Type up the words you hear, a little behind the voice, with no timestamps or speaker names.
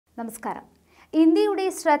നമസ്കാരം. ഇന്ത്യയുടെ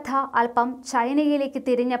ശ്രദ്ധ അല്പം ചൈനയിലേക്ക്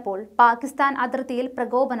തിരിഞ്ഞപ്പോൾ പാകിസ്ഥാൻ അതിർത്തിയിൽ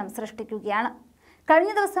പ്രകോപനം സൃഷ്ടിക്കുകയാണ്.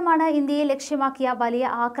 കഴിഞ്ഞ ദിവസമാണ് ഇന്ത്യയെ ലക്ഷ്യമാക്കിയ വലിയ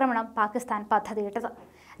ആക്രമണം പാകിസ്ഥാൻ പദ്ധതിയിട്ടത്.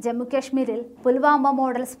 ജമ്മു കാശ്മീരിൽ പുൽവാമ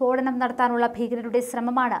മോഡൽ സ്ഫോടനം നടത്താനുള്ള ഭീകരരുടെ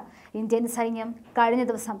ശ്രമമാണ് ഇന്ത്യൻ സൈന്യം കഴിഞ്ഞ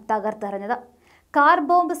ദിവസം തകർത്തെറിഞ്ഞത്. കാർ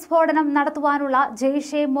ബോംബ് സ്ഫോടനം നടത്തുവാനുള്ള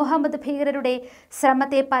ജെയ്ഷെ മുഹമ്മദ് ഭീകരരുടെ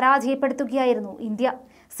ശ്രമത്തെ പരാജയപ്പെടുത്തുകയായിരുന്നു ഇന്ത്യ.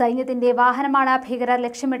 സൈന്യത്തിന്റെ വാഹനമാണ് ഭീകരർ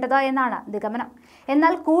ലക്ഷ്യമിട്ടത് എന്നാണ് നിഗമനം.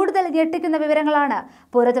 എന്നാൽ കൂടുതൽ ഞെട്ടിക്കുന്ന വിവരങ്ങളാണ്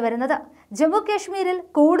പുറത്തുവരുന്നത്. ജമ്മു കാശ്മീരിൽ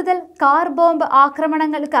കൂടുതൽ കാർ ബോംബ്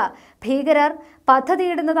ആക്രമണങ്ങൾക്ക് ഭീകരർ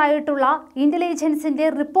പദ്ധതിയിടുന്നതായിട്ടുള്ള ഇന്റലിജൻസിന്റെ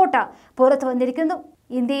റിപ്പോർട്ട് പുറത്തു വന്നിരിക്കുന്നു.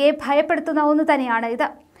 ഇന്ത്യയെ ഭയപ്പെടുത്തുന്ന ഒന്ന് തന്നെയാണ് ഇത്.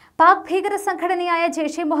 പാക് ഭീകര സംഘടനയായ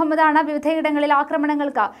ജെയ്ഷെ മുഹമ്മദാണ് വിവിധയിടങ്ങളിൽ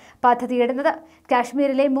ആക്രമണങ്ങൾക്ക് പദ്ധതിയിടുന്നത്.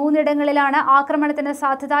 കാശ്മീരിലെ 3 ഇടങ്ങളിലാണ് ആക്രമണത്തിന്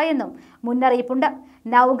സാധ്യത എന്നും മുന്നറിയിപ്പുണ്ട്.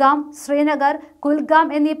 നൌഗാം, ശ്രീനഗർ, കുൽഗാം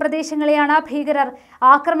എന്നീ പ്രദേശങ്ങളെയാണ് ഭീകരർ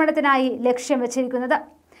ആക്രമണത്തിനായി ലക്ഷ്യം വെച്ചിരിക്കുന്നത്.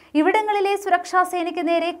 ഇവിടങ്ങളിലെ സുരക്ഷാ സേനയ്ക്ക്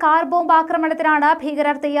നേരെ കാർ ബോംബ് ആക്രമണത്തിനാണ്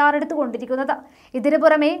ഭീകരർ തയ്യാറെടുത്തുകൊണ്ടിരിക്കുന്നത്. ഇതിനു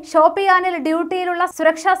പുറമെ ഷോപ്പിയാനിൽ ഡ്യൂട്ടിയിലുള്ള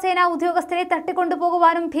സുരക്ഷാ സേനാ ഉദ്യോഗസ്ഥരെ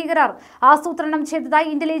തട്ടിക്കൊണ്ടുപോകുവാനും ഭീകരർ ആസൂത്രണം ചെയ്തതായി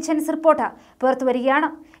ഇന്റലിജൻസ് റിപ്പോർട്ട് പുറത്തുവരികയാണ്.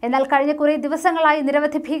 എന്നാൽ കഴിഞ്ഞ കുറേ ദിവസങ്ങളായി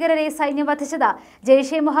നിരവധി ഭീകരരെ സൈന്യം വധിച്ചത്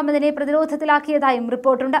ജെയ്ഷെ മുഹമ്മദിനെ പ്രതിരോധത്തിലാക്കിയതായും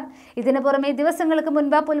റിപ്പോർട്ടുണ്ട്. ഇതിനു പുറമെ ദിവസങ്ങൾക്ക്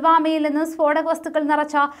മുൻപ് പുൽവാമയിൽ നിന്ന് സ്ഫോടക വസ്തുക്കൾ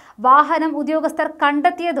നിറച്ച വാഹനം ഉദ്യോഗസ്ഥർ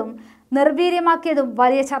കണ്ടെത്തിയതും നിർവീര്യമാക്കിയതും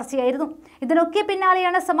വലിയ ചർച്ചയായിരുന്നു. ഇതിനൊക്കെ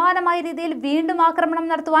പിന്നാലെയാണ് സമാനമായ രീതിയിൽ വീണ്ടും ആക്രമണം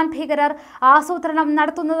നടത്തുവാൻ ഭീകരർ ആസൂത്രണം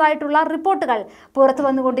നടത്തുന്നതായിട്ടുള്ള റിപ്പോർട്ടുകൾ പുറത്തു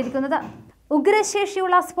വന്നുകൊണ്ടിരിക്കുന്നത്.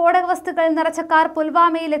 ഉഗ്രശേഷിയുള്ള സ്ഫോടക വസ്തുക്കൾ നിറച്ച കാർ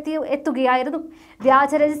പുൽവാമയിൽ എത്തുകയായിരുന്നു.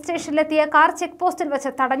 വ്യാജ രജിസ്ട്രേഷനിലെത്തിയ കാർ ചെക്ക് പോസ്റ്റിൽ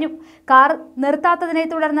വെച്ച് തടഞ്ഞു. കാർ നിർത്താത്തതിനെ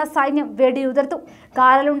തുടർന്ന് സൈന്യം വെടിയുതിർത്തു.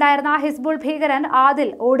 കാറിലുണ്ടായിരുന്ന ഹിസ്ബുൾ ഭീകരൻ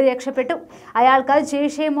ആദിൽ ഓടി രക്ഷപ്പെട്ടു. അയാൾക്ക്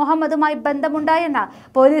ജെയ്ഷെ മുഹമ്മദുമായി ബന്ധമുണ്ടായെന്ന്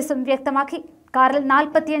പോലീസും വ്യക്തമാക്കി. കാറിൽ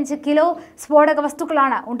 45 കിലോ സ്ഫോടക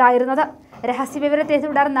വസ്തുക്കളാണ് ഉണ്ടായിരുന്നത്. രഹസ്യവിവരത്തെ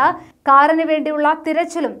തുടർന്ന് കാറിന് വേണ്ടിയുള്ള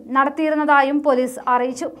തിരച്ചിലും നടത്തിയിരുന്നതായും പോലീസ്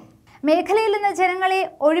അറിയിച്ചു. മേഖലയിൽ നിന്ന് ജനങ്ങളെ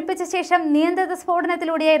ഒഴിപ്പിച്ച ശേഷം നിയന്ത്രിത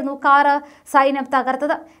സ്ഫോടനത്തിലൂടെയായിരുന്നു കാറ് സൈന്യം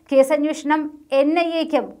തകർത്തത്. കേസന്വേഷണം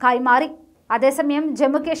NIAയ്ക്കും കൈമാറി. അതേസമയം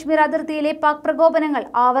ജമ്മു കാശ്മീർ അതിർത്തിയിലെ പാക് പ്രകോപനങ്ങൾ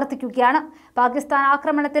ആവർത്തിക്കുകയാണ്. പാകിസ്ഥാൻ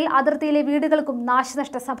ആക്രമണത്തിൽ അതിർത്തിയിലെ വീടുകൾക്കും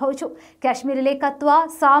നാശനഷ്ടം സംഭവിച്ചു. കാശ്മീരിലെ കത്വ,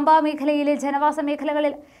 സാംബ മേഖലയിലെ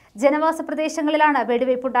ജനവാസ പ്രദേശങ്ങളിലാണ്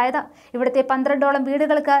വെടിവയ്പുണ്ടായത്. ഇവിടുത്തെ 12ഓളം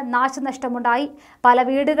വീടുകൾക്ക് നാശനഷ്ടമുണ്ടായി. പല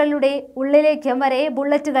വീടുകളുടെ ഉള്ളിലേക്കും വരെ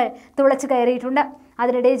ബുള്ളറ്റുകൾ തുളച്ചു കയറിയിട്ടുണ്ട്.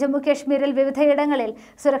 അതിനിടെ ജമ്മു കാശ്മീരിൽ വിവിധയിടങ്ങളിൽ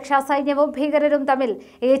സുരക്ഷാ സൈന്യവും ഭീകരരും തമ്മിൽ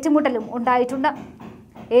ഏറ്റുമുട്ടലും ഉണ്ടായിട്ടുണ്ട്.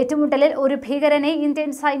 ഏറ്റുമുട്ടലിൽ ഒരു ഭീകരനെ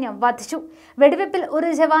ഇന്ത്യൻ സൈന്യം വധിച്ചു. വെടിവെപ്പിൽ ഒരു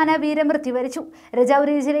ജവാന് വീരമൃത്യു വരിച്ചു.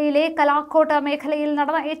 രജൌരി ജില്ലയിലെ കലാക്കോട്ട് മേഖലയിൽ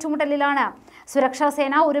നടന്ന ഏറ്റുമുട്ടലിലാണ് സുരക്ഷാ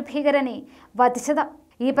സേന ഒരു ഭീകരനെ വധിച്ചത്.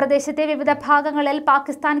 ഈ പ്രദേശത്തെ വിവിധ ഭാഗങ്ങളിൽ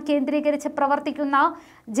പാകിസ്ഥാൻ കേന്ദ്രീകരിച്ച് പ്രവർത്തിക്കുന്ന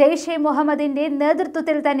ജെയ്ഷെ മുഹമ്മദിന്റെ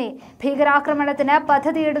നേതൃത്വത്തിൽ തന്നെ ഭീകരാക്രമണത്തിന്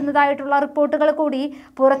പദ്ധതിയിടുന്നതായിട്ടുള്ള റിപ്പോർട്ടുകൾ കൂടി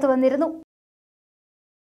പുറത്തു വന്നിരുന്നു.